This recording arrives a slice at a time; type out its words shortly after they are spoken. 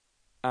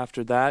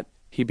After that,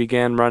 he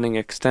began running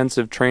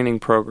extensive training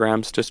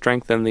programs to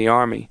strengthen the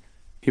army.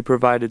 He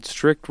provided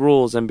strict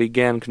rules and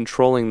began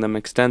controlling them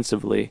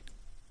extensively.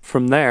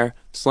 From there,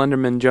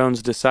 Slenderman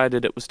Jones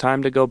decided it was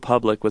time to go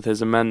public with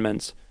his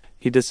amendments.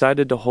 He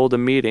decided to hold a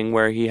meeting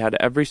where he had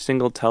every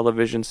single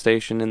television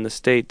station in the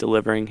state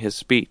delivering his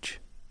speech.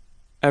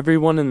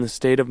 Everyone in the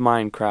state of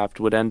Minecraft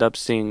would end up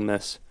seeing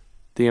this.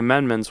 The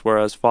amendments were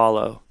as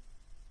follow.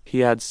 He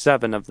had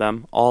 7 of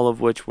them, all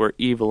of which were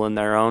evil in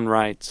their own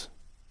rights.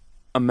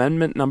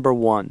 Amendment number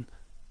 1.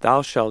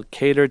 Thou shalt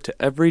cater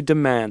to every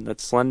demand that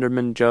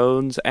Slenderman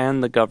Jones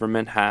and the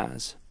government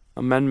has.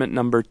 Amendment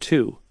number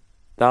 2.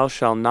 Thou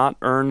shalt not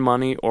earn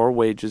money or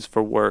wages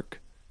for work.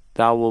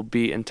 Thou wilt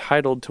be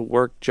entitled to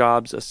work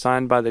jobs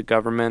assigned by the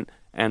government,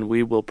 and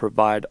we will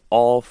provide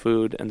all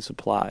food and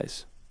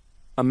supplies.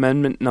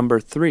 Amendment number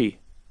 3.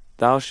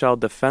 Thou shalt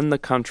defend the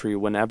country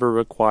whenever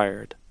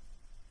required.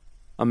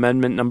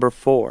 Amendment number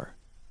 4.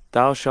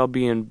 Thou shalt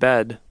be in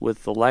bed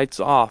with the lights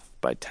off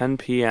by 10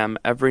 p.m.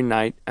 every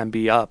night and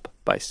be up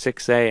by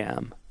 6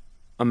 a.m.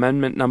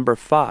 Amendment number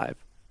 5.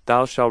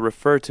 Thou shalt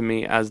refer to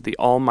me as the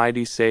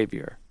Almighty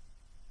Savior.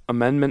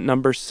 Amendment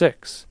number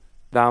 6.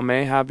 Thou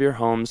may have your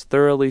homes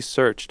thoroughly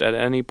searched at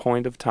any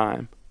point of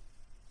time.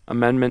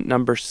 Amendment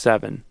number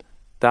 7.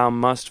 Thou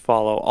must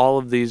follow all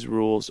of these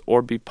rules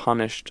or be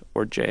punished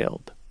or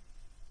jailed.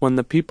 When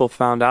the people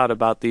found out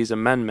about these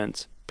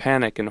amendments,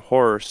 panic and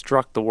horror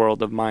struck the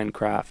world of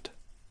Minecraft.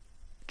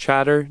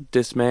 Chatter,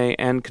 dismay,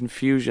 and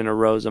confusion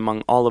arose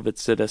among all of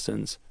its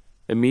citizens.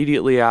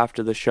 Immediately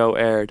after the show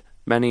aired,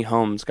 many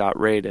homes got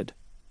raided.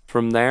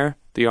 From there,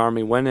 the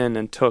army went in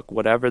and took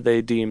whatever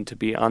they deemed to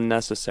be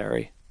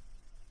unnecessary.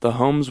 The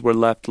homes were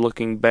left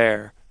looking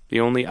bare. The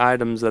only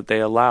items that they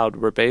allowed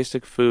were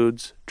basic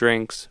foods,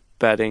 drinks,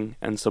 bedding,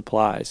 and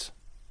supplies.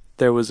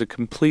 There was a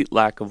complete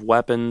lack of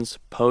weapons,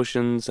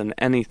 potions, and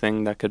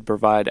anything that could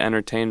provide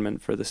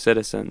entertainment for the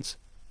citizens.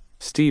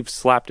 Steve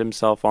slapped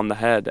himself on the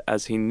head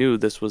as he knew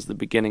this was the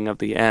beginning of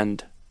the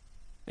end.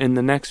 In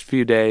the next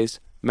few days,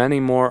 many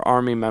more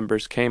army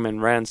members came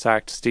and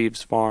ransacked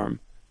Steve's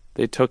farm.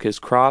 They took his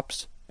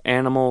crops,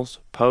 animals,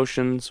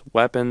 potions,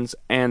 weapons,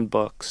 and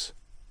books.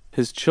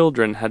 His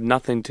children had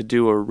nothing to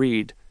do or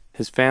read,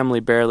 his family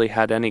barely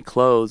had any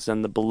clothes,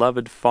 and the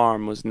beloved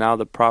farm was now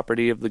the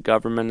property of the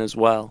government as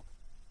well.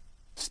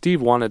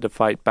 Steve wanted to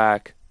fight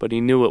back, but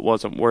he knew it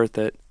wasn't worth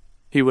it.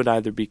 He would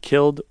either be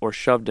killed or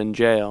shoved in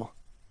jail.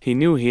 He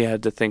knew he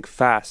had to think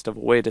fast of a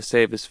way to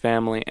save his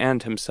family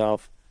and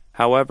himself.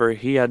 However,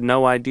 he had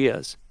no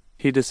ideas.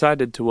 He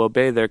decided to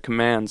obey their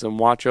commands and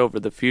watch over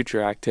the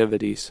future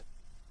activities.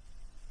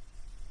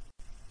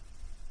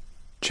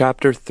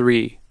 Chapter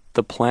 3.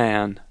 The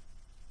Plan.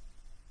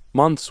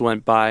 Months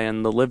went by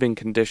and the living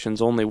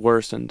conditions only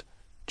worsened.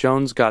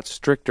 Jones got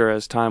stricter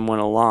as time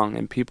went along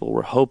and people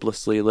were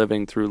hopelessly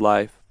living through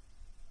life.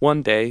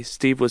 One day,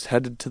 Steve was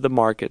headed to the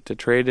market to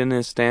trade in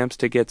his stamps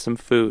to get some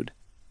food.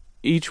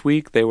 Each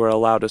week they were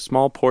allowed a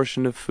small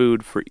portion of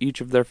food for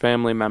each of their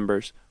family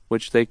members,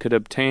 which they could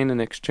obtain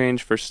in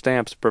exchange for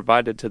stamps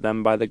provided to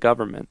them by the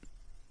government.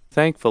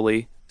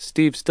 Thankfully,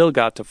 Steve still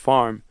got to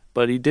farm,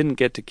 but he didn't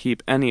get to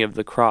keep any of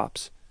the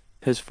crops.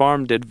 His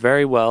farm did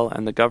very well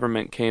and the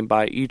government came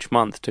by each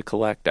month to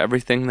collect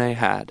everything they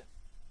had.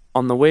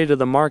 On the way to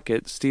the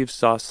market, Steve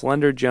saw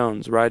Slender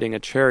Jones riding a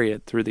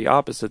chariot through the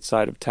opposite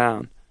side of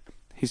town.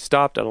 He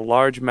stopped at a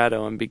large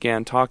meadow and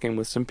began talking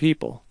with some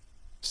people.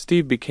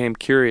 Steve became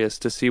curious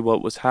to see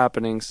what was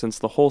happening since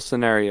the whole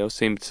scenario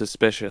seemed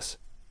suspicious.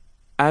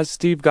 As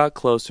Steve got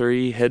closer,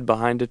 he hid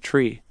behind a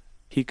tree.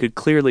 He could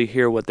clearly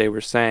hear what they were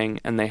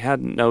saying, and they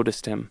hadn't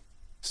noticed him.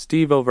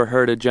 Steve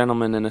overheard a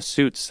gentleman in a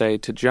suit say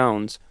to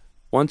Jones,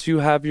 "Once you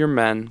have your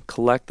men,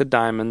 collect the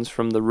diamonds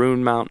from the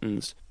Rune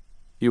Mountains.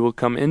 You will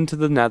come into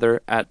the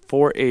Nether at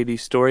 480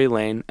 Story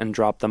Lane and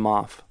drop them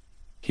off."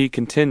 He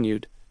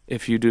continued,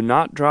 "If you do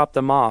not drop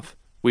them off,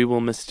 we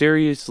will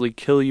mysteriously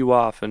kill you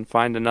off and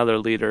find another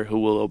leader who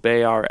will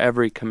obey our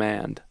every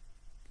command."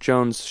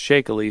 Jones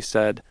shakily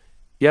said,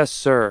 "Yes,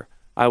 sir,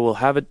 I will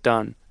have it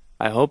done.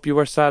 I hope you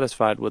are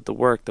satisfied with the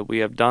work that we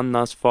have done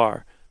thus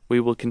far. We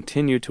will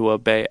continue to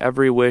obey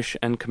every wish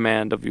and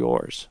command of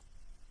yours."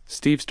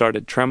 Steve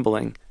started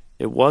trembling.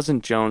 It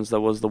wasn't Jones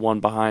that was the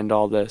one behind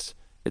all this.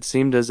 It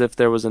seemed as if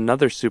there was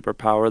another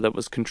superpower that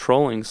was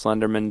controlling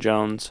Slenderman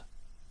Jones.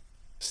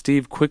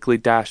 Steve quickly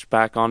dashed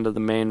back onto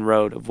the main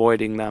road,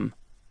 avoiding them.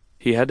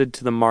 He headed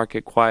to the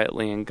market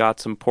quietly and got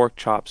some pork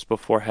chops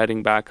before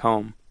heading back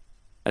home.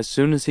 As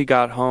soon as he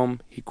got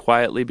home, he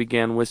quietly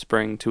began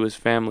whispering to his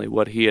family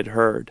what he had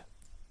heard.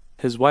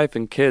 His wife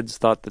and kids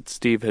thought that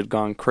Steve had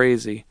gone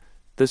crazy.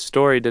 This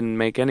story didn't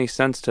make any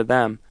sense to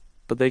them,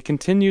 but they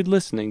continued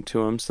listening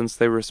to him since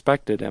they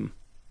respected him.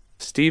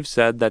 Steve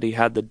said that he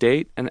had the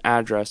date and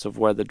address of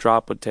where the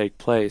drop would take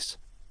place.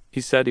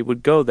 He said he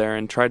would go there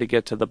and try to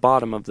get to the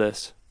bottom of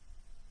this.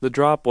 The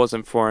drop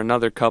wasn't for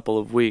another couple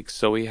of weeks,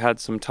 so he had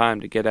some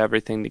time to get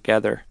everything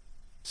together.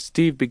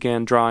 Steve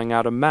began drawing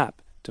out a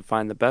map to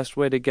find the best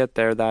way to get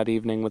there that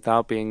evening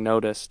without being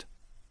noticed.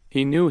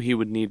 He knew he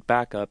would need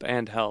backup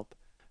and help,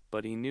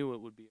 but he knew it would be